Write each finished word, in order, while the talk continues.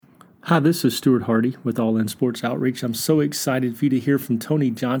Hi, this is Stuart Hardy with All In Sports Outreach. I'm so excited for you to hear from Tony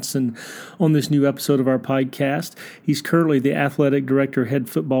Johnson on this new episode of our podcast. He's currently the athletic director, head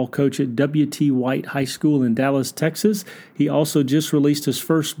football coach at W.T. White High School in Dallas, Texas. He also just released his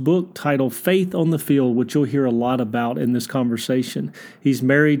first book titled Faith on the Field, which you'll hear a lot about in this conversation. He's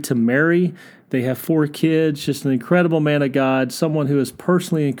married to Mary. They have 4 kids, just an incredible man of God, someone who has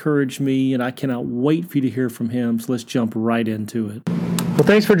personally encouraged me, and I cannot wait for you to hear from him. So let's jump right into it. Well,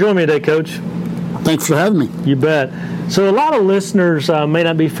 thanks for joining me today, Coach. Thanks for having me. You bet. So a lot of listeners may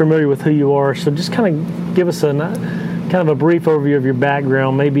not be familiar with who you are, so just kind of give us a brief overview of your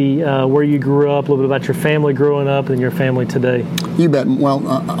background, maybe where you grew up, a little bit about your family growing up and your family today. You bet. Well,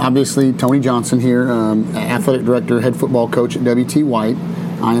 obviously, Tony Johnson here, athletic director, head football coach at W.T. White.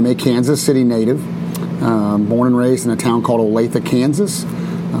 I am a Kansas City native, born and raised in a town called Olathe, Kansas,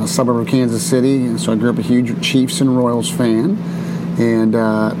 a suburb of Kansas City. And so I grew up a huge Chiefs and Royals fan. And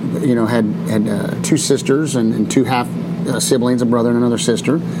had 2 sisters and 2 half siblings, a brother and another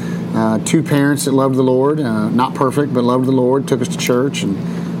sister. 2 parents that loved the Lord, not perfect, but loved the Lord, took us to church and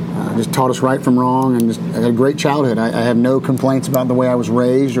just taught us right from wrong, and just, I had a great childhood. I have no complaints about the way I was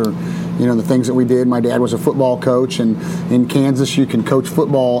raised or the things that we did. My dad was a football coach, and in Kansas you can coach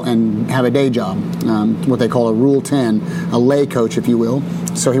football and have a day job, what they call a Rule 10, a lay coach, if you will.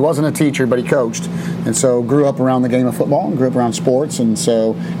 So he wasn't a teacher, but he coached, and so grew up around the game of football and grew up around sports, and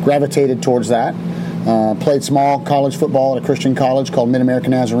so gravitated towards that. Played small college football at a Christian college called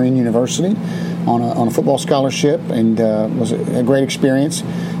Mid-American Nazarene University on a football scholarship, and was a great experience.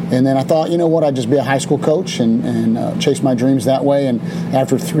 And then I thought, you know what, I'd just be a high school coach and chase my dreams that way. And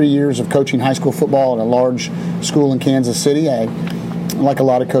after 3 years of coaching high school football at a large school in Kansas City, like a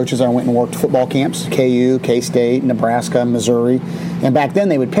lot of coaches, I went and worked football camps, KU, K-State, Nebraska, Missouri. And back then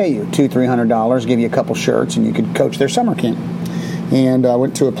they would pay you $200-$300, give you a couple shirts, and you could coach their summer camp. And I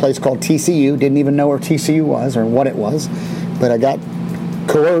went to a place called TCU, didn't even know where TCU was or what it was, but I got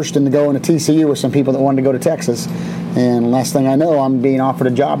coerced into going to TCU with some people that wanted to go to Texas. And last thing I know, I'm being offered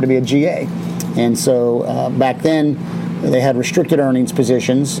a job to be a GA. And so back then, they had restricted earnings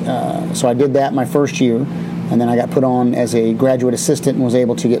positions. So I did that my first year. And then I got put on as a graduate assistant and was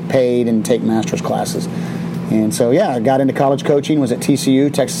able to get paid and take master's classes. And so, I got into college coaching, was at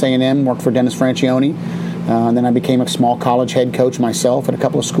TCU, Texas A&M, worked for Dennis Franchione. And then I became a small college head coach myself at a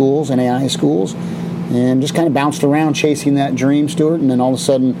couple of schools, NAIA schools, and just kind of bounced around chasing that dream, Stuart. And then all of a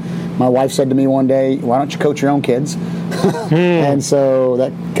sudden, my wife said to me one day, "Why don't you coach your own kids?" And so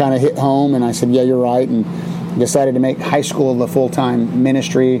that kind of hit home, and I said, "Yeah, you're right," and decided to make high school the full-time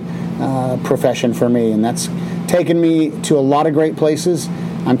ministry profession for me. And that's taken me to a lot of great places.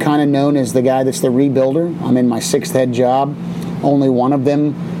 I'm kind of known as the guy that's the rebuilder. I'm in my 6th head job. Only one of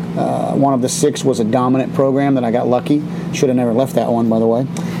them, one of the 6 was a dominant program that I got lucky. Should have never left that one, by the way.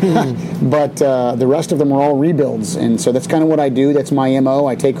 But the rest of them were all rebuilds. And so that's kind of what I do. That's my MO.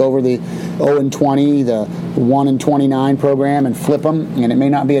 I take over the 0-20, the 1-29 program and flip them. And it may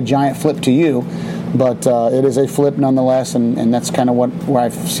not be a giant flip to you, but it is a flip nonetheless. And that's kind of where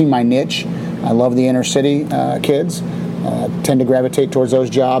I've seen my niche. I love the inner city kids. Tend to gravitate towards those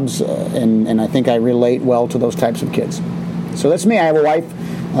jobs. And I think I relate well to those types of kids. So that's me. I have a wife,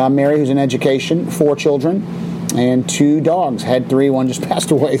 Mary, who's in education, 4 children, and 2 dogs. Had 3, one just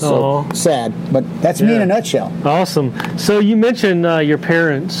passed away, so sad. But that's me in a nutshell. Awesome. So you mentioned your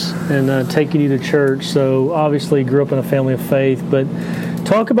parents and taking you to church. So obviously you grew up in a family of faith, but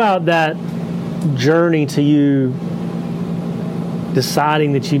talk about that journey to you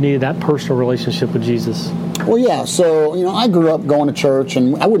deciding that you needed that personal relationship with Jesus. Well, yeah. So, I grew up going to church,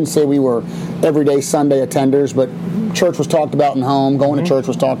 and I wouldn't say we were everyday Sunday attenders, but church was talked about in home. Going to church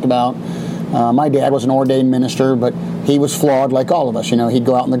was talked about. My dad was an ordained minister, but he was flawed like all of us. He'd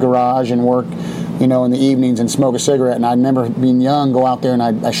go out in the garage and work, in the evenings and smoke a cigarette. And I remember being young, go out there, and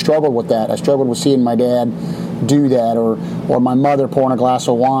I struggled with that. I struggled with seeing my dad do that, or my mother pouring a glass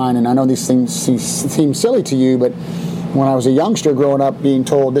of wine. And I know these things seem silly to you, but when I was a youngster growing up being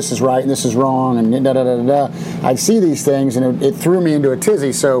told this is right and this is wrong and da-da-da-da-da, I'd see these things, and it threw me into a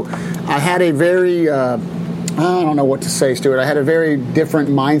tizzy. So I had a very, I don't know what to say, Stuart. I had a very different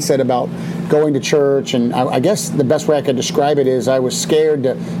mindset about going to church, and I guess the best way I could describe it is I was scared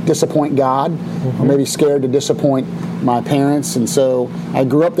to disappoint God, or maybe scared to disappoint my parents. And so I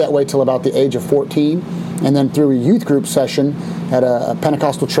grew up that way till about the age of 14. And then through a youth group session at a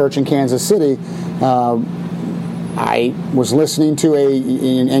Pentecostal church in Kansas City, I was listening to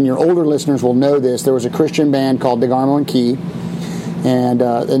and your older listeners will know this, there was a Christian band called DeGarmo and Key, and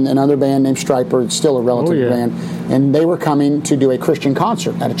another band named Stryper. It's still a relative band. And they were coming to do a Christian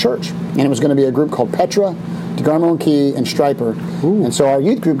concert at a church. And it was going to be a group called Petra, DeGarmo and Key and Stryper. Ooh. And so our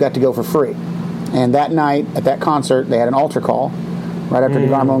youth group got to go for free. And that night at that concert, they had an altar call right after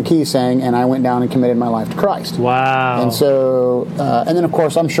DeGarmo and Key sang, and I went down and committed my life to Christ. Wow. And so, and then of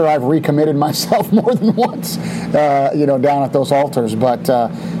course, I'm sure I've recommitted myself more than once, down at those altars. But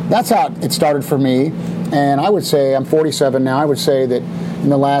that's how it started for me. And I would say, I'm 47 now, I would say that in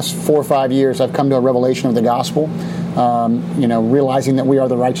the last 4 or 5 years, I've come to a revelation of the gospel, realizing that we are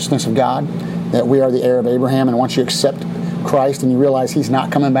the righteousness of God, that we are the heir of Abraham. And once you accept Christ and you realize he's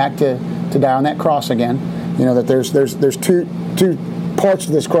not coming back to die on that cross again, that there's two parts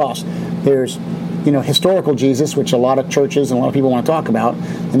to this cross. There's, historical Jesus, which a lot of churches and a lot of people want to talk about,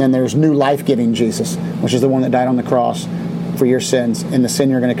 and then there's new life-giving Jesus, which is the one that died on the cross for your sins, and the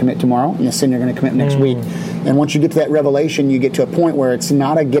sin you're going to commit tomorrow, and the sin you're going to commit next week. And once you get to that revelation, you get to a point where it's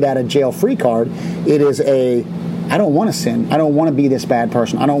not a get-out-of-jail-free card. It is I don't want to sin. I don't want to be this bad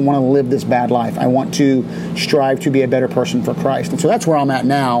person. I don't want to live this bad life. I want to strive to be a better person for Christ. And so that's where I'm at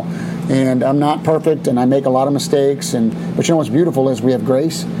now. And I'm not perfect, and I make a lot of mistakes. But what's beautiful is we have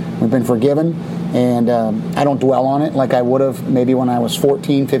grace. We've been forgiven. And I don't dwell on it like I would have maybe when I was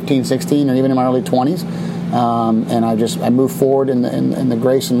 14, 15, 16, or even in my early 20s. And I move forward in the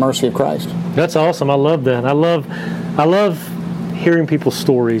grace and mercy of Christ. That's awesome. I love that. I love hearing people's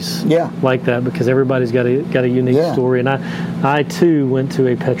stories like that, because everybody's got a unique story. And I too went to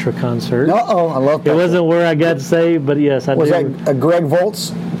a Petra concert. I love Petra. It wasn't where I got saved, but yes, I did. Was that a Greg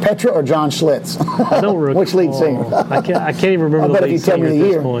Volz, Petra, or John Schlitz? I don't recall. Which lead singer? I can't even remember the lead singer at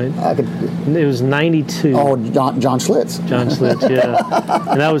this point. It was 92. Oh, John Schlitz. John Schlitz,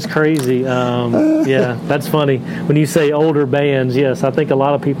 yeah. And that was crazy. Yeah, that's funny. When you say older bands, yes, I think a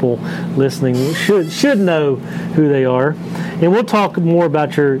lot of people listening should know who they are. And we'll talk more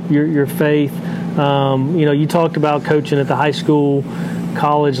about your faith. You talked about coaching at the high school,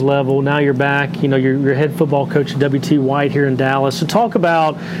 college level. Now you're back. You're head football coach at WT White here in Dallas. So talk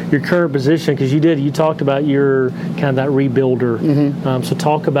about your current position, because you talked about your kind of that rebuilder. Mm-hmm. So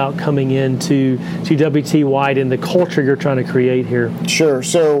talk about coming into WT White and the culture you're trying to create here. Sure.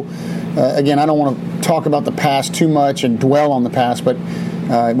 So again, I don't want to talk about the past too much and dwell on the past, but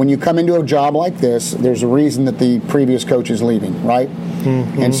when you come into a job like this, there's a reason that the previous coach is leaving, right?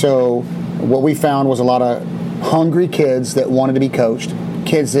 Mm-hmm. And so what we found was a lot of hungry kids that wanted to be coached,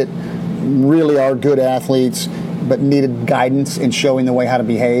 kids that really are good athletes but needed guidance in showing the way how to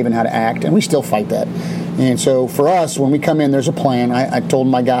behave and how to act, and we still fight that. And so for us, when we come in, there's a plan. I told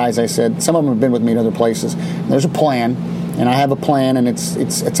my guys, I said, some of them have been with me at other places, there's a plan. And I have a plan, and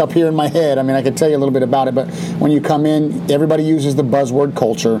it's up here in my head. I mean, I could tell you a little bit about it, but when you come in, everybody uses the buzzword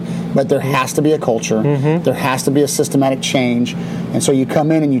culture, but there has to be a culture. Mm-hmm. There has to be a systematic change. And so you come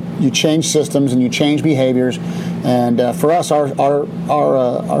in and you change systems and you change behaviors. And for us, our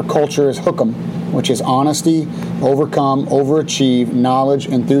culture is Hookem, which is honesty, overcome, overachieve, knowledge,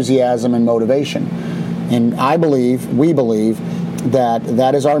 enthusiasm, and motivation. And we believe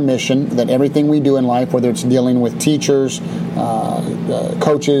that is our mission, that everything we do in life, whether it's dealing with teachers,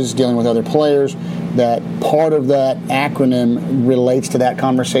 coaches, dealing with other players, that part of that acronym relates to that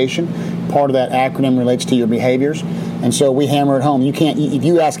conversation. Part of that acronym relates to your behaviors. And so we hammer it home. If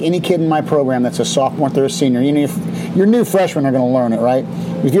you ask any kid in my program that's a sophomore through a senior, your new freshmen are going to learn it, right?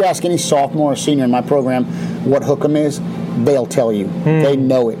 If you ask any sophomore or senior in my program what Hookem is, they'll tell you. They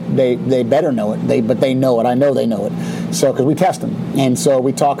know it. They better know it. But they know it. I know they know it. So, because we test them. And so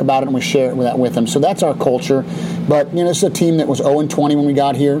we talk about it and we share it with them. So that's our culture. But, this is a team that was 0-20 when we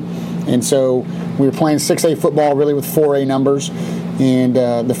got here. And so we were playing 6A football really with 4A numbers. And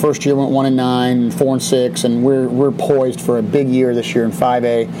the first year went 1-9, 4-6, and we're poised for a big year this year in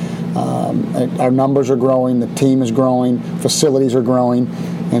 5A. Our numbers are growing. The team is growing. Facilities are growing.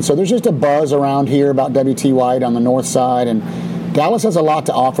 And so there's just a buzz around here about WT White on the north side. And Dallas has a lot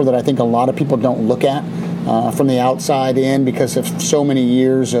to offer that I think a lot of people don't look at from the outside in because of so many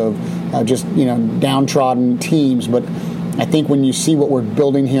years of just, downtrodden teams. But I think when you see what we're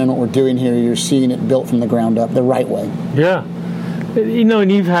building here and what we're doing here, you're seeing it built from the ground up the right way. Yeah.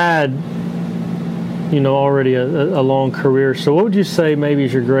 And you've had, already a long career. So what would you say maybe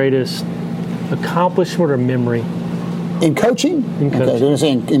is your greatest accomplishment or memory? In coaching? Okay, I was going to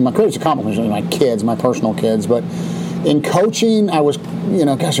say in my greatest accomplishment, my kids, my personal kids. But in coaching, I was,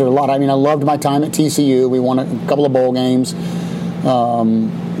 there's a lot. I mean, I loved my time at TCU. We won a couple of bowl games.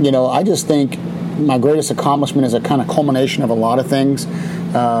 I just think my greatest accomplishment is a kind of culmination of a lot of things.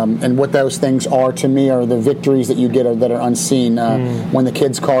 And what those things are to me are the victories that you get that are unseen. When the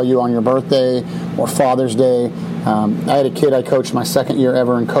kids call you on your birthday or Father's Day. I had a kid I coached my second year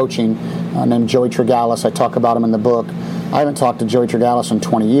ever in coaching named Joey Tregalis. I talk about him in the book. I haven't talked to Joey Tregalis in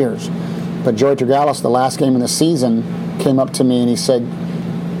 20 years. But Joey Turgalis, the last game of the season, came up to me and he said,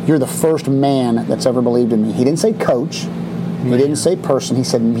 "You're the first man that's ever believed in me." He didn't say coach. He didn't say person.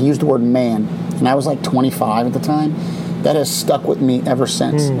 He used the word man. And I was like 25 at the time. That has stuck with me ever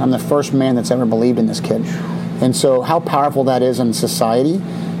since. I'm the first man that's ever believed in this kid. And so how powerful that is in society.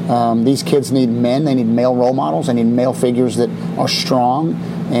 These kids need men. They need male role models. They need male figures that are strong.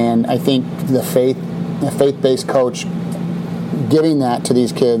 And I think the faith-based coach giving that to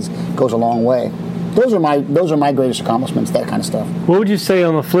these kids goes a long way. Those are my greatest accomplishments, that kind of stuff. What would you say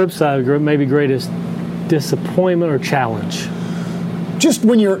on the flip side, maybe greatest disappointment or challenge? Just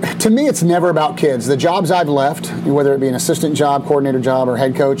to me, it's never about kids. The jobs I've left, whether it be an assistant job, coordinator job, or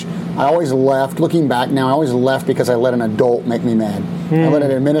head coach, I always left, looking back now, I always left because I let an adult make me mad. I let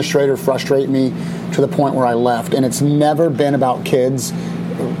an administrator frustrate me to the point where I left. And it's never been about kids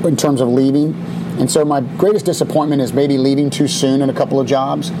in terms of leaving. And so my greatest disappointment is maybe leaving too soon in a couple of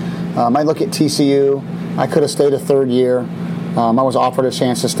jobs. I look at TCU. I could have stayed a third year. I was offered a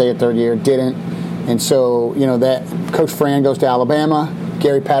chance to stay a third year, didn't. And so, that Coach Fran goes to Alabama.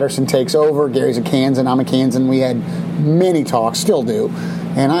 Gary Patterson takes over. Gary's a Kansan. I'm a Kansan. We had many talks, still do.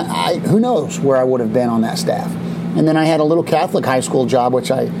 And I who knows where I would have been on that staff. And then I had a little Catholic high school job, which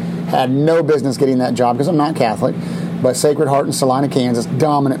I had no business getting that job because I'm not Catholic. But Sacred Heart in Salina, Kansas,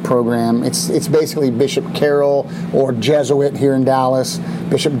 dominant program. It's basically Bishop Carroll or Jesuit here in Dallas,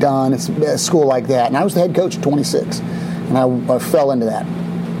 Bishop Dunn. It's a school like that. And I was the head coach at 26. And I fell into that.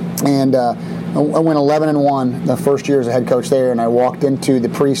 And I went 11-1 the first year as a head coach there, and I walked into the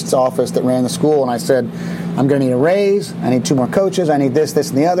priest's office that ran the school, and I said, "I'm going to need a raise. I need 2 more coaches. I need this,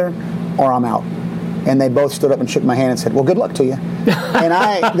 and the other, or I'm out." And they both stood up and shook my hand and said, "Well, good luck to you."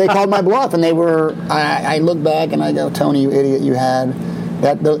 And they called my bluff, and I look back and I go, "Tony, you idiot, you had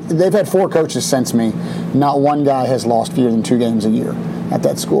that." They've had 4 coaches since me. Not one guy has lost fewer than 2 games a year at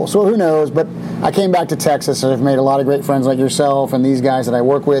that school. So who knows? But I came back to Texas, and I've made a lot of great friends like yourself and these guys that I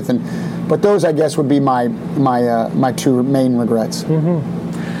work with, but those, I guess, would be my 2 main regrets.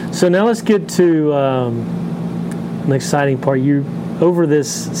 Mm-hmm. So now let's get to an exciting part. Over this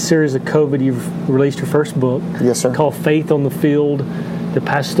series of COVID, you've released your first book. Yes, sir. Called Faith on the Field, the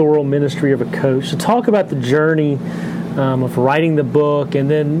Pastoral Ministry of a Coach. So talk about the journey of writing the book, and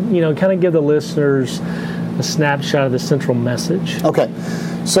then, kind of give the listeners a snapshot of the central message. Okay.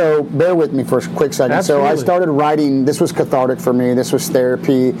 So bear with me for a quick second. Absolutely. So I started writing. This was cathartic for me. This was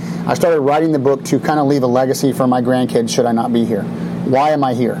therapy. I started writing the book to kind of leave a legacy for my grandkids should I not be here. Why am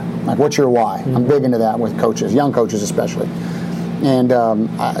I here? Like, what's your why? Mm-hmm. I'm big into that with coaches, young coaches especially. And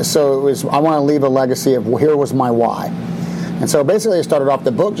so it was, I want to leave a legacy of, well, here was my why. And so basically I started off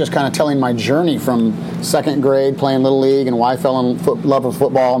the book just kind of telling my journey from 2nd grade playing Little League and why I fell in love with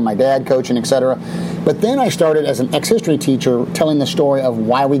football and my dad coaching, etc. But then I started as an ex-history teacher telling the story of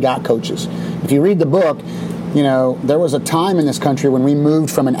why we got coaches. If you read the book, there was a time in this country when we moved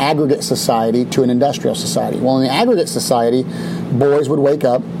from an aggregate society to an industrial society. Well, in the aggregate society, boys would wake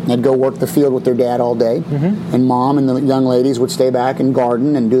up, they'd go work the field with their dad all day, and mom and the young ladies would stay back and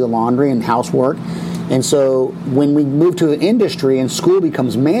garden and do the laundry and housework. And so when we move to an industry and school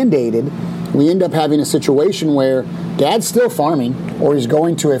becomes mandated, we end up having a situation where dad's still farming or he's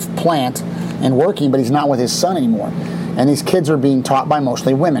going to a plant and working, but he's not with his son anymore. And these kids are being taught by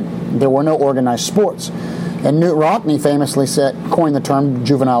mostly women. There were no organized sports. And Knute Rockne famously coined the term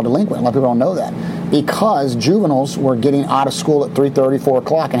juvenile delinquent. A lot of people don't know that. Because juveniles were getting out of school at 3:30, 4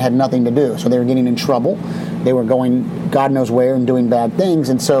 o'clock and had nothing to do. So they were getting in trouble. They were going God knows where and doing bad things.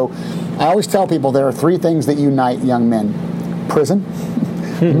 And so I always tell people there are 3 things that unite young men: prison,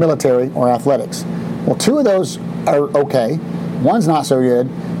 military, or athletics. Well, 2 of those are okay. One's not so good.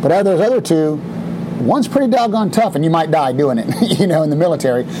 But out of those other 2, one's pretty doggone tough, and you might die doing it, in the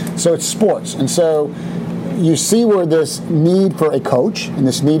military. So it's sports. And so you see where this need for a coach and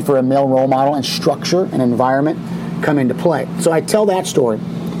this need for a male role model and structure and environment come into play. So I tell that story.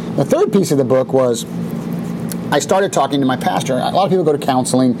 The third piece of the book was I started talking to my pastor. A lot of people go to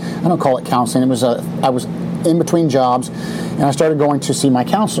counseling. I don't call it counseling. I was in between jobs, and I started going to see my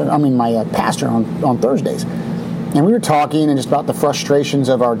pastor on Thursdays. And we were talking and just about the frustrations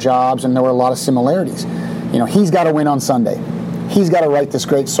of our jobs, and there were a lot of similarities. He's got to win on Sunday. He's got to write this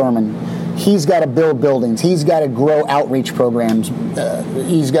great sermon. He's got to build buildings. He's got to grow outreach programs.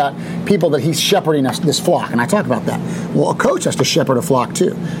 He's got people that he's shepherding this flock. And I talk about that. Well, a coach has to shepherd a flock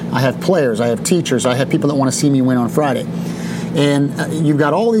too. I have players. I have teachers. I have people that want to see me win on Friday. And you've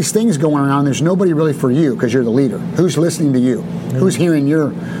got all these things going on. There's nobody really for you because you're the leader. Who's listening to you? Mm-hmm. Who's hearing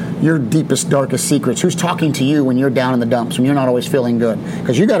your deepest, darkest secrets? Who's talking to you when you're down in the dumps, when you're not always feeling good?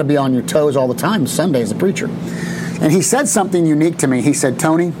 Because you got to be on your toes all the time Sunday as a preacher. And he said something unique to me. He said,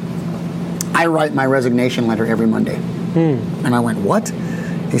 "Tony, I write my resignation letter every Monday. And I went, what?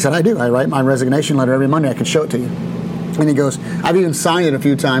 He said, I do. I write my resignation letter every Monday. I can show it to you. And he goes, I've even signed it a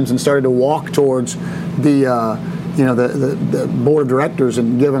few times and started to walk towards the board of directors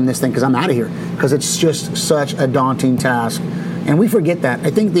and give them this thing because I'm out of here. Because it's just such a daunting task. And we forget that. I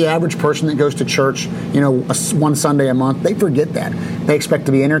think the average person that goes to church, one Sunday a month, they forget that. They expect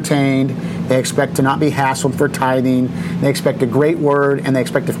to be entertained. They expect to not be hassled for tithing. They expect a great word, and they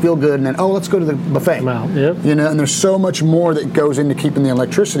expect to feel good. And then, let's go to the buffet. Wow. Yep. And there's so much more that goes into keeping the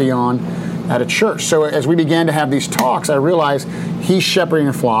electricity on at a church. So as we began to have these talks, I realized he's shepherding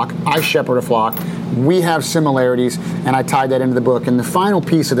a flock. I shepherd a flock. We have similarities, and I tied that into the book. And the final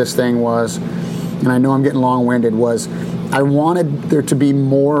piece of this thing was, and I know I'm getting long-winded, was I wanted there to be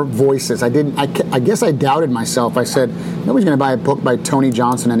more voices. I guess I doubted myself. I said, nobody's going to buy a book by Tony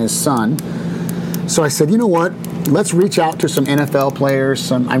Johnson and his son. So I said, you know what? Let's reach out to some NFL players,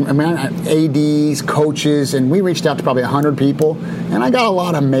 some ADs, coaches, and we reached out to probably 100 people. And I got a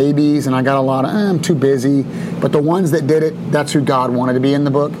lot of maybes, and I got a lot of, I'm too busy. But the ones that did it, that's who God wanted to be in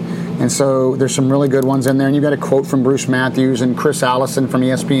the book. And so there's some really good ones in there. And you got a quote from Bruce Matthews and Chris Allison from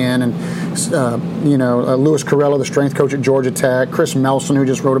ESPN and, Louis Carrello, the strength coach at Georgia Tech, Chris Melson, who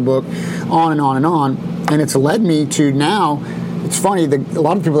just wrote a book, on and on and on. And it's led me to now, it's funny, a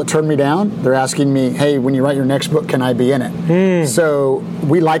lot of people that turn me down, they're asking me, hey, when you write your next book, can I be in it? So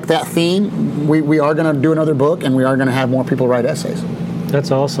we like that theme. We are going to do another book, and we are going to have more people write essays.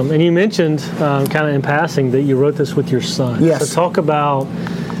 That's awesome. And you mentioned, kind of in passing, that you wrote this with your son. Yes. So talk about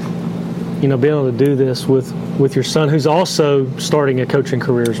being able to do this with your son, who's also starting a coaching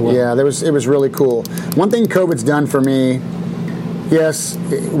career as well. Yeah, it was really cool. One thing COVID's done for me, yes,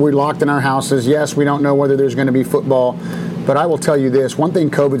 we're locked in our houses. Yes, we don't know whether there's going to be football. But I will tell you this, one thing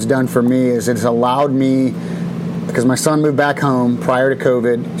COVID's done for me is it's allowed me, because my son moved back home prior to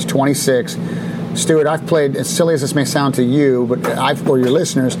COVID, he's 26. Stuart, I've played, as silly as this may sound to you, but or your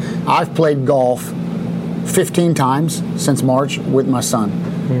listeners, I've played golf 15 times since March with my son.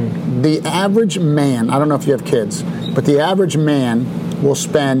 The average man, I don't know if you have kids, but the average man will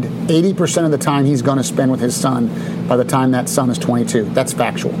spend 80% of the time he's going to spend with his son by the time that son is 22. That's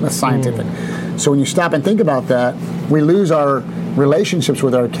factual. That's scientific. So when you stop and think about that, we lose our relationships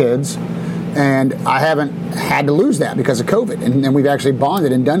with our kids, and I haven't had to lose that because of COVID. And we've actually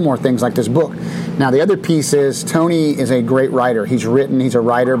bonded and done more things like this book. Now, the other piece is Tony is a great writer. He's a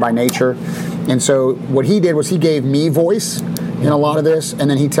writer by nature. And so what he did was he gave me voice in a lot of this, and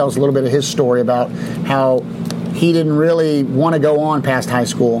then he tells a little bit of his story about how he didn't really want to go on past high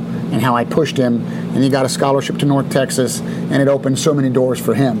school and how I pushed him, and he got a scholarship to North Texas, and it opened so many doors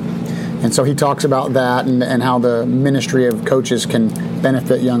for him. And so he talks about that and how the ministry of coaches can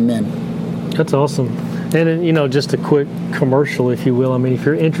benefit young men. That's awesome. And, just a quick commercial, if you will. I mean, if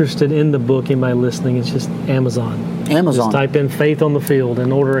you're interested in the book, anybody listening, it's just Amazon. Just type in Faith on the Field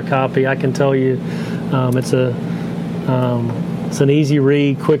and order a copy. I can tell you it's an easy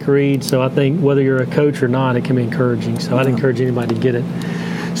read, quick read. So I think whether you're a coach or not, it can be encouraging. So I'd encourage anybody to get it.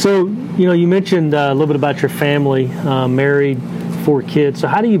 So, you mentioned a little bit about your family, married, 4 kids. So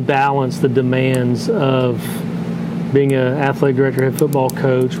how do you balance the demands of being an athletic director, head football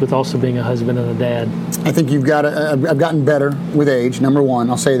coach, with also being a husband and a dad? I think you've got to, I've gotten better with age, number one,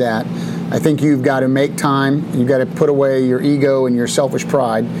 I'll say that. I think you've got to make time, you've got to put away your ego and your selfish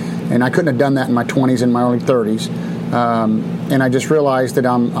pride, and I couldn't have done that in my 20s and my early 30s. And I just realized that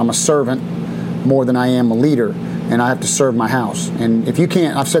I'm a servant more than I am a leader, and I have to serve my house. And if you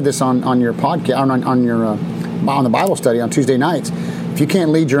can't, I've said this on your podcast, on the Bible study on Tuesday nights, if you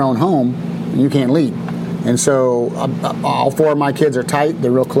can't lead your own home, you can't lead. And so all 4 of my kids are tight.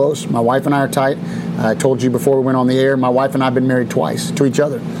 They're real close. My wife and I are tight. I told you before we went on the air, my wife and I have been married twice to each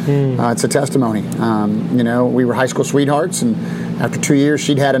other. It's a testimony. We were high school sweethearts, and after 2 years,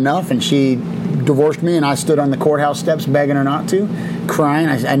 she'd had enough, and she divorced me, and I stood on the courthouse steps begging her not to, crying.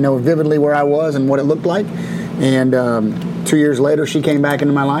 I know vividly where I was and what it looked like. And 2 years later, she came back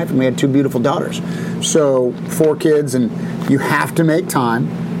into my life, and we had 2 beautiful daughters. So 4 kids, and you have to make time.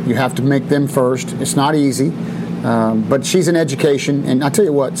 You have to make them first. It's not easy, but she's in education. And I tell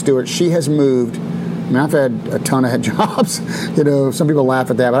you what, Stuart, she has moved. I mean, I've had a ton of jobs. Some people laugh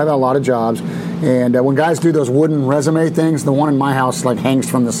at that, but I've had a lot of jobs. And when guys do those wooden resume things, the one in my house hangs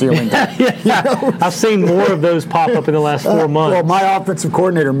from the ceiling. I've seen more of those pop up in the last 4 months. Well, my offensive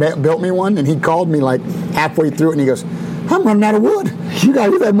coordinator built me one, and he called me halfway through it, and he goes, I'm running out of wood.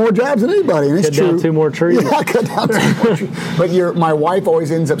 You've had more jobs than anybody. And it's cut true. Down 2 more trees. Yeah, cut down 2 more trees. But my wife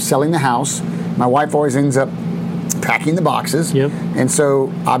always ends up selling the house. My wife always ends up packing the boxes. Yep. And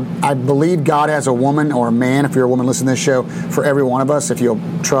so I believe God has a woman or a man, if you're a woman listening to this show, for every one of us, if you'll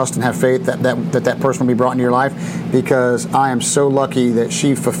trust and have faith that person will be brought into your life, because I am so lucky that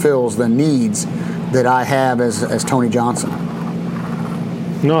she fulfills the needs that I have as Tony Johnson.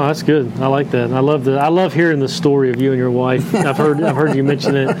 No, that's good. I like that. I love hearing the story of you and your wife. I've heard you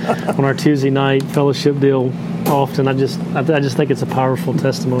mention it on our Tuesday night fellowship deal often. I just think it's a powerful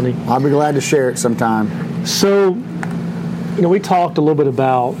testimony. I'll be glad to share it sometime. So, we talked a little bit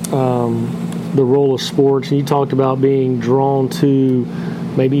about the role of sports, and you talked about being drawn to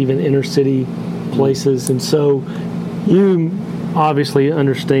maybe even inner city places, and so you obviously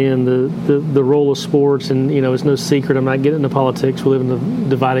understand the role of sports, and it's no secret I'm not getting into politics. We live in a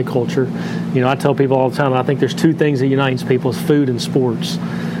divided culture. I tell people all the time, I think there's two things that unites people: is food and sports.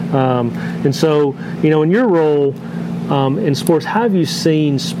 And so in your role in sports, how have you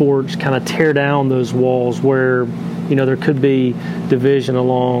seen sports kind of tear down those walls where there could be division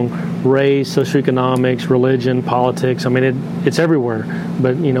along race, socioeconomics, religion, politics? I mean, it's everywhere.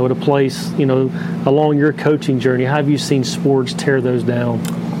 But, at a place, along your coaching journey, how have you seen sports tear those down?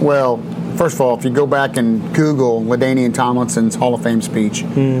 Well, first of all, if you go back and Google LaDainian Tomlinson's Hall of Fame speech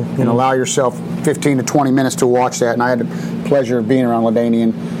and allow yourself 15 to 20 minutes to watch that, and I had the pleasure of being around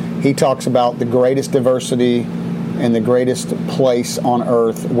LaDainian, he talks about the greatest diversity and the greatest place on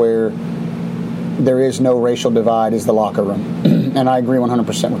earth where there is no racial divide is the locker room. And I agree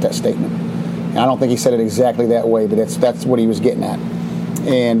 100% with that statement. And I don't think he said it exactly that way, but that's what he was getting at.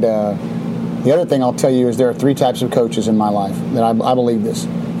 And the other thing I'll tell you is there are three types of coaches in my life that I believe this.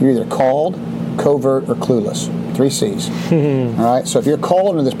 You're either called, covert, or clueless. 3 C's. All right? So if you're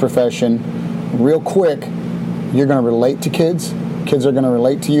called into this profession, real quick, you're going to relate to kids. Kids are going to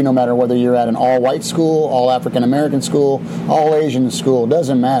relate to you no matter whether you're at an all-white school, all-African-American school, all-Asian school. It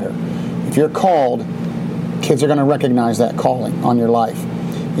doesn't matter. If you're called, kids are going to recognize that calling on your life.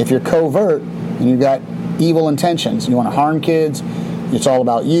 If you're covert and you've got evil intentions, you want to harm kids, it's all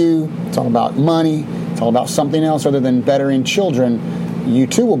about you, it's all about money, it's all about something else other than bettering children, you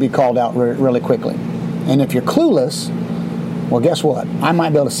too will be called out really quickly. And if you're clueless, well, guess what? I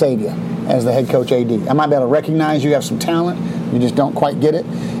might be able to save you as the head coach AD. I might be able to recognize you have some talent, you just don't quite get it.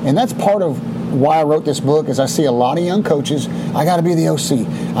 And that's part of why I wrote this book, is I see a lot of young coaches, I got to be the OC,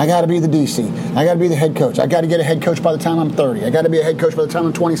 I got to be the DC, I got to be the head coach, I got to get a head coach by the time I'm 30, I got to be a head coach by the time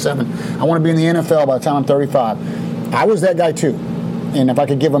I'm 27, I want to be in the NFL by the time I'm 35. I was that guy too. And if I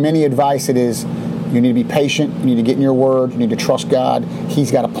could give them any advice, it is you need to be patient, you need to get in your word, you need to trust God. He's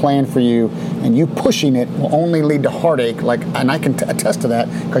got a plan for you, and you pushing it will only lead to heartache. And I can attest to that,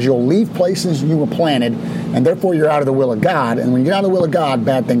 because you'll leave places you were planted, and therefore you're out of the will of God. And when you're out of the will of God,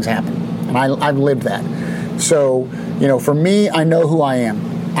 bad things happen. And I've lived that. So, for me, I know who I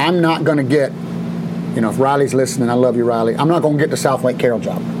am. I'm not going to get, if Riley's listening, I love you, Riley, I'm not going to get the South Lake Carroll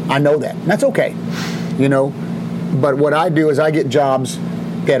job. I know that. And that's okay. But what I do is I get jobs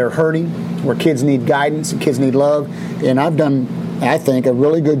that are hurting, where kids need guidance and kids need love. And I've done, I think, a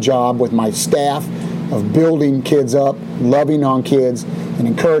really good job with my staff of building kids up, loving on kids, and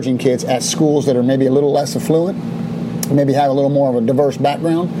encouraging kids at schools that are maybe a little less affluent, maybe have a little more of a diverse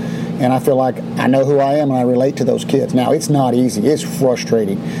background. And I feel like I know who I am and I relate to those kids. Now, it's not easy. It's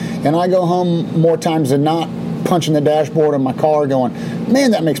frustrating. And I go home more times than not punching the dashboard of my car going,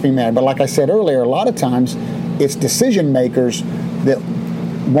 man, that makes me mad. But like I said earlier, a lot of times it's decision makers that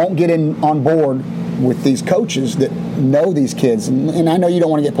won't get on board with these coaches that know these kids. And I know you don't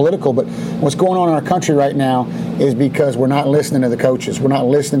want to get political, but what's going on in our country right now is because we're not listening to the coaches. We're not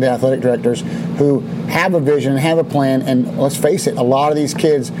listening to athletic directors who have a vision, have a plan, and let's face it, a lot of these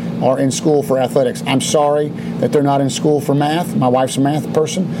kids are in school for athletics. I'm sorry that they're not in school for math. My wife's a math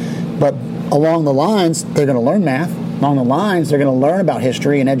person. But along the lines, they're going to learn math. Along the lines, they're going to learn about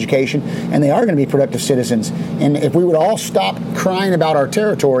history and education, and they are going to be productive citizens. And if we would all stop crying about our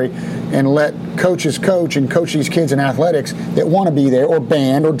territory and let coaches coach and coach these kids in athletics that want to be there, or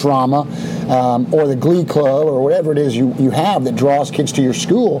band, or drama, or the glee club, or whatever it is you have that draws kids to your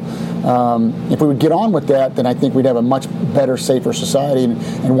school, if we would get on with that, then I think we'd have a much better, safer society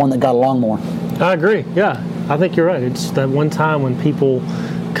and one that got along more. I agree. Yeah, I think you're right. It's that one time when people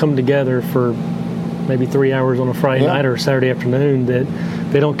come together for maybe 3 hours on a Friday night or a Saturday afternoon that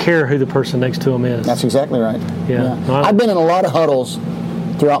they don't care who the person next to them is. That's exactly right. Yeah. I've been in a lot of huddles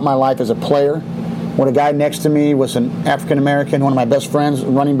throughout my life as a player. When a guy next to me was an African-American, one of my best friends,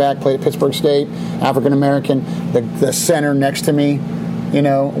 running back, played at Pittsburgh State, African-American. The center next to me,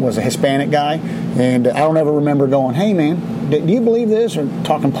 was a Hispanic guy. And I don't ever remember going, hey, man, do you believe this? Or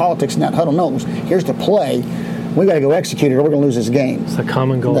talking politics in that huddle. No, it was, here's the play. We got to go execute it or we're going to lose this game. It's a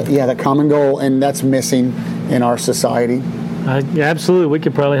common goal. That common goal, and that's missing in our society. Yeah, absolutely. We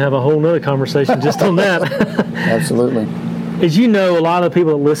could probably have a whole nother conversation just on that. Absolutely. As you know, a lot of the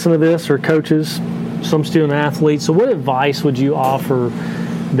people that listen to this are coaches, some student athletes. So what advice would you offer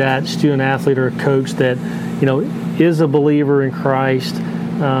that student athlete or a coach that, is a believer in Christ,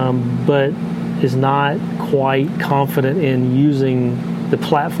 but is not quite confident in using the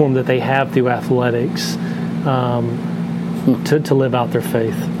platform that they have through athletics to live out their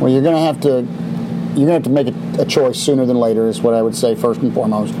faith? Well, you're going to have to make a choice sooner than later, is what I would say first and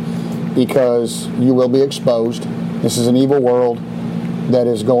foremost, because you will be exposed. This is an evil world that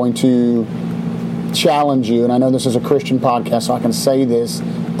is going to challenge you, and I know this is a Christian podcast, so I can say this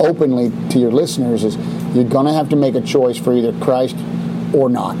openly to your listeners, is you're going to have to make a choice for either Christ or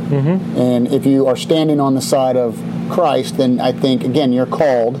not. Mm-hmm. And if you are standing on the side of Christ, then I think, again, you're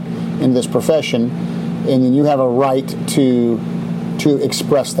called in this profession, and then you have a right to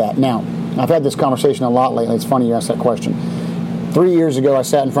express that. Now, I've had this conversation a lot lately. It's funny you asked that question. 3 years ago, I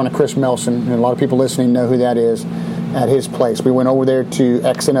sat in front of Chris Melson, and a lot of people listening know who that is, at his place. We went over there to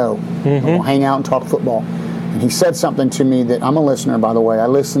X&O, and we'll hang out and talk football. And he said something to me that, I'm a listener, by the way. I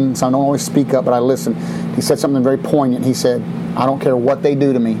listen, so I don't always speak up, but I listen. He said something very poignant. He said, I don't care what they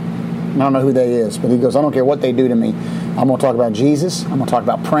do to me. I don't know who they is, but he goes, I don't care what they do to me. I'm going to talk about Jesus. I'm going to talk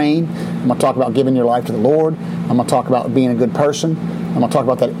about praying. I'm going to talk about giving your life to the Lord. I'm going to talk about being a good person. I'm going to talk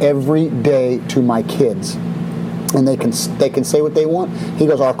about that every day to my kids. And they can say what they want. He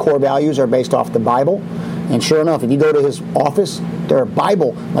goes, our core values are based off the Bible. And sure enough, if you go to his office, there are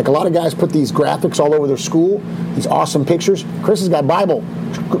Bible. Like a lot of guys put these graphics all over their school, these awesome pictures. Chris has got Bible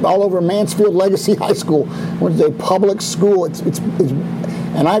all over Mansfield Legacy High School, which is a public school.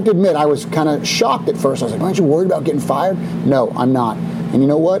 And I have to admit, I was kind of shocked at first. I was like, aren't you worried about getting fired? No, I'm not. And you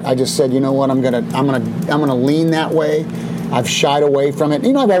know what? I just said, you know what? I'm gonna lean that way. I've shied away from it.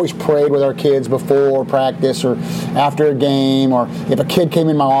 I've always prayed with our kids before practice or after a game, or if a kid came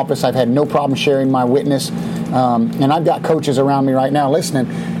in my office, I've had no problem sharing my witness. And I've got coaches around me right now listening.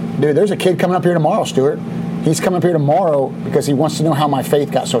 Dude, there's a kid coming up here tomorrow, Stuart. He's coming up here tomorrow because he wants to know how my faith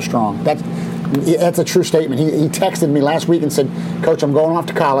got so strong. That's a true statement. He texted me last week and said, Coach, I'm going off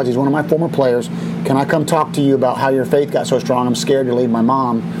to college. He's one of my former players. Can I come talk to you about how your faith got so strong? I'm scared to leave my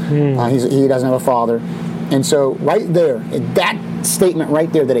mom. He doesn't have a father. And so right there, that statement right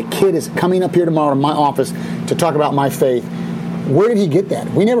there, that a kid is coming up here tomorrow to my office to talk about my faith, where did he get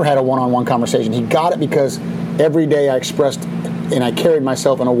that? We never had a one-on-one conversation. He got it because every day I expressed and I carried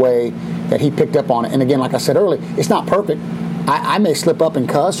myself in a way that he picked up on it. And again, like I said earlier, it's not perfect. I may slip up and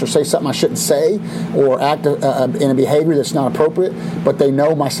cuss or say something I shouldn't say or act in a behavior that's not appropriate, but they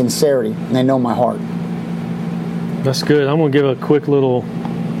know my sincerity and they know my heart. That's good. I'm going to give a quick little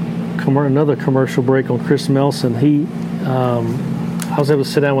another commercial break on Chris Melson. I was able to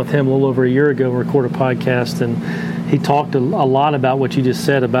sit down with him a little over a year ago and record a podcast, and he talked a lot about what you just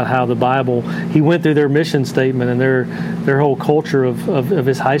said about how the Bible, he went through their mission statement and their whole culture of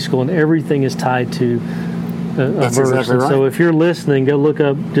his high school, and everything is tied to a verse. Exactly right. So if you're listening, go look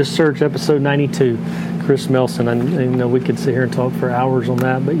up, just search episode 92, Chris Melson. And we could sit here and talk for hours on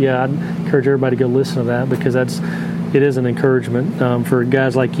that, but yeah, I'd encourage everybody to go listen to that, because it is an encouragement for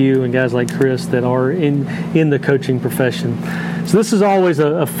guys like you and guys like Chris that are in the coaching profession. So this is always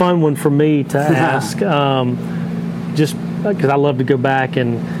a fun one for me to ask, just because I love to go back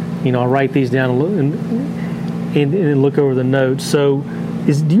and I write these down and look over the notes. So,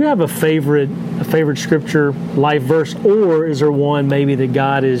 do you have a favorite scripture, life verse, or is there one maybe that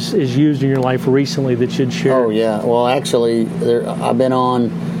God is used in your life recently that you'd share? Oh yeah, well actually, I've been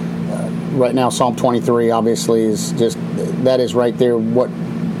on. Right now, Psalm 23 obviously is just, that is right there what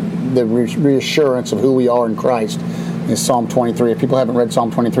the reassurance of who we are in Christ is. Psalm 23. If people haven't read Psalm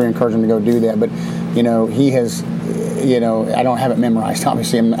 23, I encourage them to go do that. But, he has, I don't have it memorized.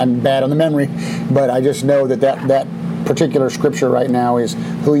 Obviously, I'm bad on the memory, but I just know that particular scripture right now is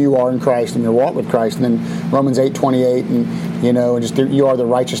who you are in Christ and your walk with Christ. And then Romans 8:28, and, just you are the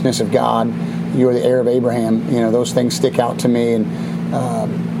righteousness of God. You are the heir of Abraham. Those things stick out to me. And,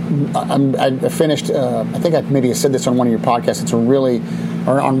 I finished, I think I maybe said this on one of your podcasts.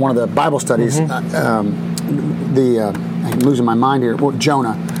 Or on one of the Bible studies. I'm losing my mind here. Well,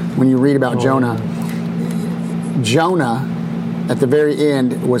 Jonah. When you read about Jonah, at the very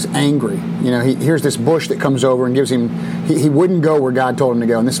end was angry. Here's this bush that comes over and gives him, he wouldn't go where God told him to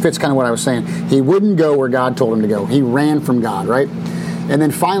go. And this fits kind of what I was saying. He wouldn't go where God told him to go. He ran from God, right? And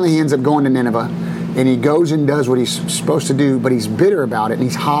then finally he ends up going to Nineveh. And he goes and does what he's supposed to do, but he's bitter about it, and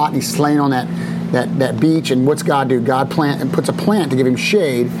he's hot, and he's laying on that beach, and what's God do? God puts a plant to give him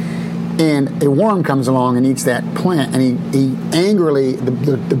shade, And a worm comes along and eats that plant, and he angrily,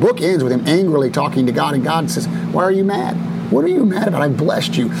 the book ends with him angrily talking to God, and God says, why are you mad? What are you mad about? I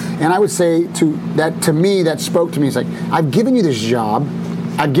blessed you. And I would say to me, that spoke to me. It's like, I've given you this job,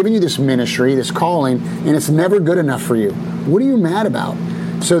 I've given you this ministry, this calling, and it's never good enough for you. What are you mad about?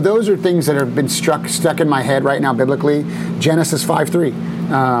 So those are things that have been stuck in my head right now biblically. Genesis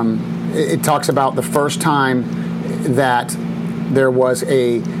 5:3. It talks about the first time that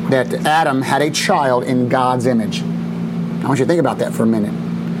that Adam had a child in God's image. I want you to think about that for a minute.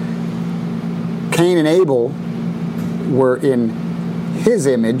 Cain and Abel were in his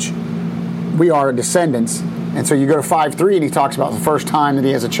image. We are descendants. And so you go to 5:3 and he talks about the first time that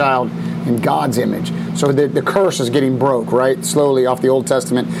he has a child in God's image. So the curse is getting broke, right? Slowly off the Old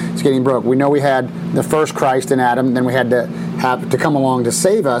Testament, it's getting broke. We know we had the first Christ in Adam, then we had to come along to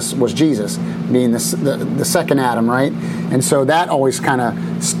save us was Jesus, being the second Adam, right? And so that always kind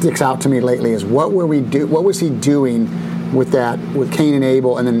of sticks out to me lately is what was he doing with Cain and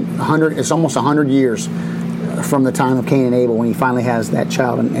Abel, and then it's almost 100 years from the time of Cain and Abel when he finally has that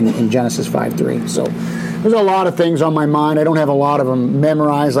child in Genesis 5:3. So there's a lot of things on my mind. I don't have a lot of them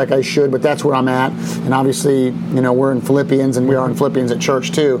memorized like I should, but that's where I'm at. And obviously, we're in Philippians, and we are in Philippians at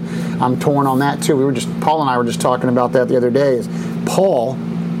church too. I'm torn on that too. Paul and I were just talking about that the other day. Is Paul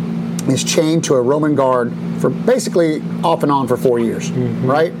is chained to a Roman guard for basically off and on for 4 years,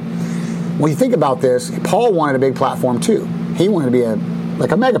 right? When you think about this, Paul wanted a big platform too. He wanted to be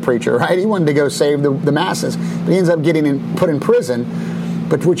like a mega preacher, right? He wanted to go save the masses, but he ends up getting put in prison.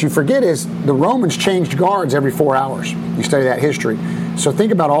 But what you forget is the Romans changed guards every 4 hours. You study that history. So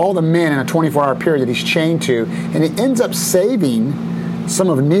think about all the men in a 24-hour period that he's chained to, and it ends up saving some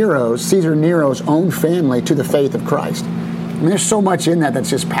of Caesar Nero's own family to the faith of Christ. I mean, there's so much in that's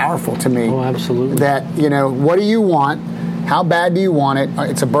just powerful to me. Oh, absolutely. That, what do you want? How bad do you want it?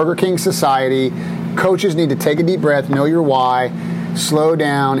 It's a Burger King society. Coaches need to take a deep breath, know your why, slow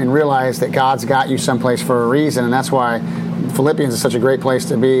down, and realize that God's got you someplace for a reason, and that's why Philippians is such a great place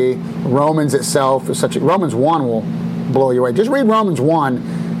to be. Romans itself is Romans 1 will blow you away. Just read Romans 1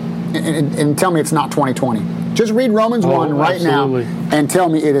 and tell me it's not 2020. Just read Romans 1 right absolutely. now and tell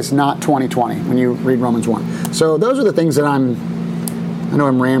me it is not 2020 when you read Romans 1. So those are the things that I know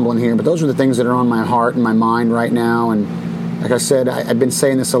I'm rambling here, but those are the things that are on my heart and my mind right now. And like I said, I've been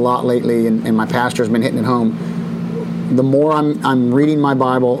saying this a lot lately, and my pastor's been hitting it home. The more I'm reading my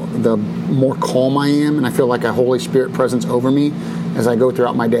Bible, the more calm I am, and I feel like a Holy Spirit presence over me as I go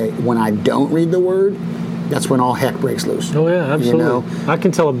throughout my day. When I don't read the Word, that's when all heck breaks loose. Oh, yeah, absolutely. I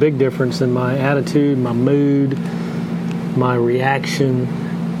can tell a big difference in my attitude, my mood, my reaction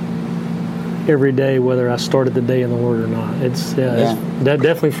every day, whether I started the day in the Word or not. It's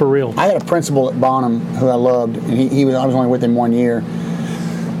definitely for real. I had a principal at Bonham who I loved, and I was only with him 1 year.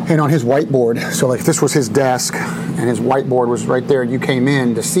 And on his whiteboard, so like this was his desk, and his whiteboard was right there. You came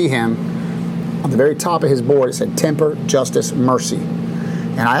in to see him. On the very top of his board, it said temper, justice, mercy.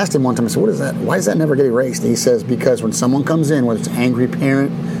 And I asked him one time, I said, what is that? Why does that never get erased? And he says, because when someone comes in, whether it's an angry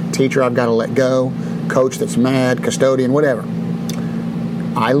parent, teacher I've got to let go, coach that's mad, custodian, whatever,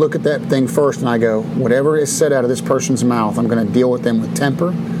 I look at that thing first and I go, whatever is said out of this person's mouth, I'm going to deal with them with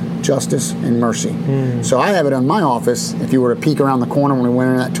temper, justice, and mercy. So I have it in my office. If you were to peek around the corner when we went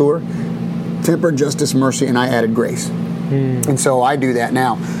on that tour, temper, justice, mercy, and I added grace. And so I do that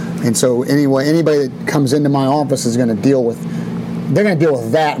now. And so anyway, anybody that comes into my office is going to deal with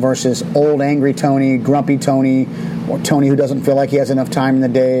that versus old angry Tony, grumpy Tony, or Tony who doesn't feel like he has enough time in the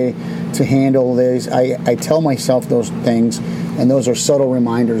day to handle this. I tell myself those things, and those are subtle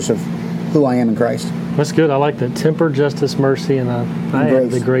reminders of who I am in Christ. That's good. I like that. Temper, justice, mercy, and I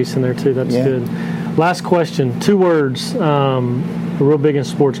add the grace in there too. That's good. Last question. 2 words. Real big in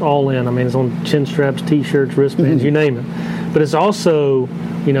sports, all in. I mean, it's on chin straps, T-shirts, wristbands, you name it. But it's also,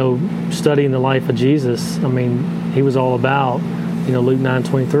 studying the life of Jesus. I mean, he was all about, Luke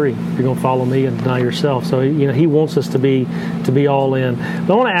 9:23. You're going to follow me and deny yourself. So, he wants us to be all in.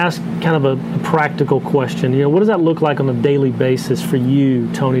 But I want to ask kind of a practical question. What does that look like on a daily basis for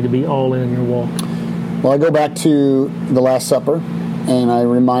you, Tony, to be all in your walk? Well, I go back to the Last Supper, and I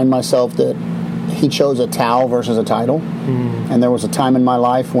remind myself that he chose a towel versus a title. And there was a time in my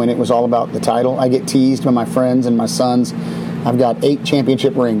life when it was all about the title. I get teased by my friends and my sons. I've got 8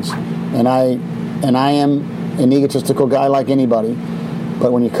 championship rings, and I am an egotistical guy like anybody.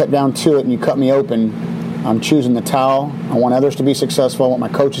 But when you cut down to it and you cut me open, I'm choosing the towel. I want others to be successful. I want my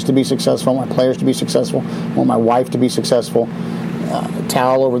coaches to be successful. I want my players to be successful. I want my wife to be successful.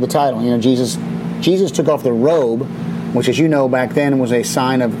 Towel over the title. Jesus took off the robe, which, as you know, back then was a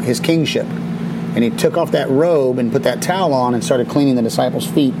sign of his kingship. And he took off that robe and put that towel on and started cleaning the disciples'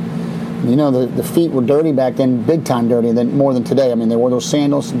 feet. You know, the feet were dirty back then, big time dirty, more than today. I mean, they wore those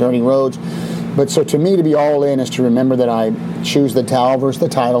sandals, dirty roads. But so to me, to be all in is to remember that I choose the towel versus the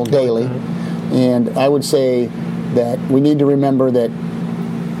title daily. And I would say that we need to remember that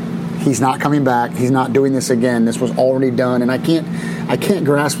he's not coming back. He's not doing this again. This was already done. And I can't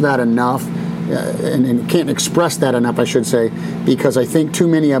grasp that enough and can't express that enough, I should say, because I think too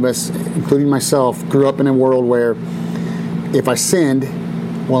many of us, including myself, grew up in a world where if I sinned,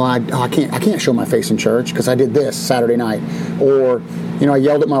 well, I can't show my face in church because I did this Saturday night. Or, you know, I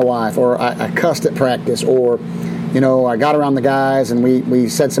yelled at my wife, or I cussed at practice, or, you know, I got around the guys and we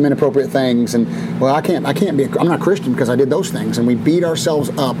said some inappropriate things, and well, I'm not a Christian because I did those things, and we beat ourselves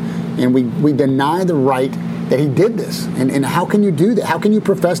up and we deny the right that he did this. And how can you do that? How can you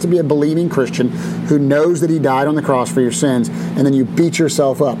profess to be a believing Christian who knows that he died on the cross for your sins, and then you beat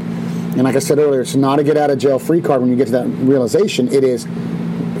yourself up? And like I said earlier, it's not a get out of jail free card when you get to that realization. It is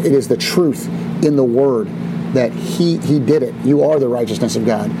the truth in the Word that he did it. You are the righteousness of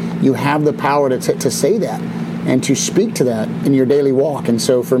God. You have the power to say that and to speak to that in your daily walk. And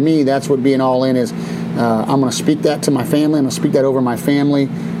so for me, that's what being all in is. I'm going to speak that to my family. I'm going to speak that over my family.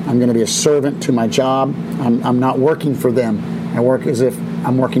 I'm going to be a servant to my job. I'm not working for them. I work as if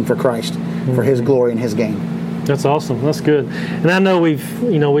I'm working for Christ, for His glory and His gain. That's awesome. That's good. And I know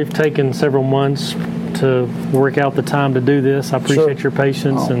we've taken several months to work out the time to do this. I appreciate your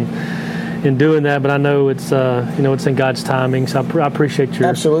patience and in doing that, but I know it's it's in God's timing. So I appreciate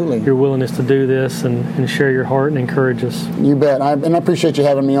your willingness to do this and share your heart and encourage us. You bet. I appreciate you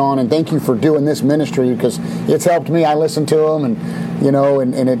having me on, and thank you for doing this ministry because it's helped me. I listen to them, and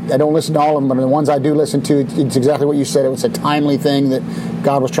I don't listen to all of them, but the ones I do listen to, it's exactly what you said. It was a timely thing that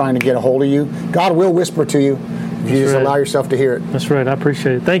God was trying to get a hold of you. God will whisper to you if you just allow yourself to hear it. That's right. I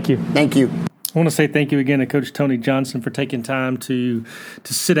appreciate it. Thank you. Thank you. I want to say thank you again to Coach Tony Johnson for taking time to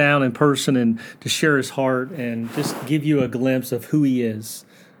sit down in person and to share his heart and just give you a glimpse of who he is.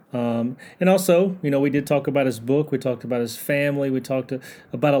 And also, we did talk about his book. We talked about his family. We talked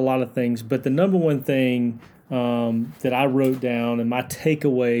about a lot of things. But the number one thing that I wrote down and my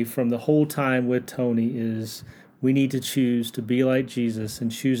takeaway from the whole time with Tony is we need to choose to be like Jesus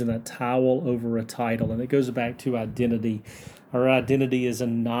and choosing a towel over a title. And it goes back to identity. Our identity is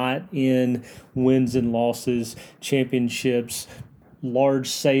not in wins and losses, championships, large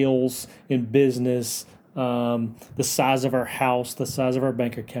sales in business, the size of our house, the size of our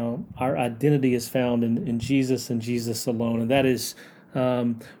bank account. Our identity is found in Jesus and Jesus alone. And that is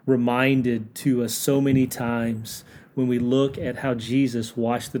reminded to us so many times when we look at how Jesus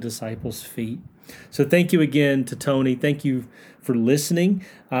washed the disciples' feet. So thank you again to Tony. Thank you for listening.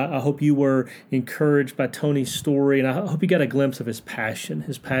 I hope you were encouraged by Tony's story, and I hope you got a glimpse of his passion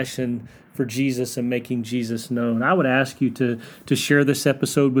for Jesus and making Jesus known. I would ask you to share this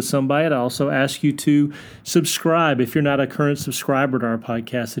episode with somebody. I'd also ask you to subscribe. If you're not a current subscriber to our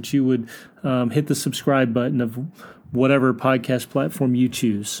podcast, that you would hit the subscribe button of whatever podcast platform you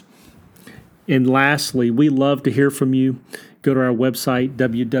choose. And lastly, we love to hear from you. Go to our website,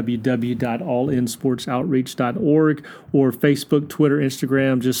 www.allinsportsoutreach.org, or Facebook, Twitter,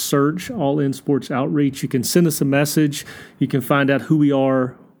 Instagram. Just search All In Sports Outreach. You can send us a message. You can find out who we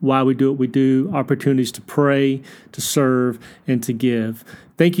are, why we do what we do, opportunities to pray, to serve, and to give.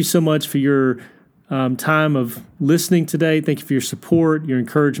 Thank you so much for your time of listening today. Thank you for your support, your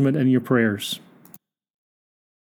encouragement, and your prayers.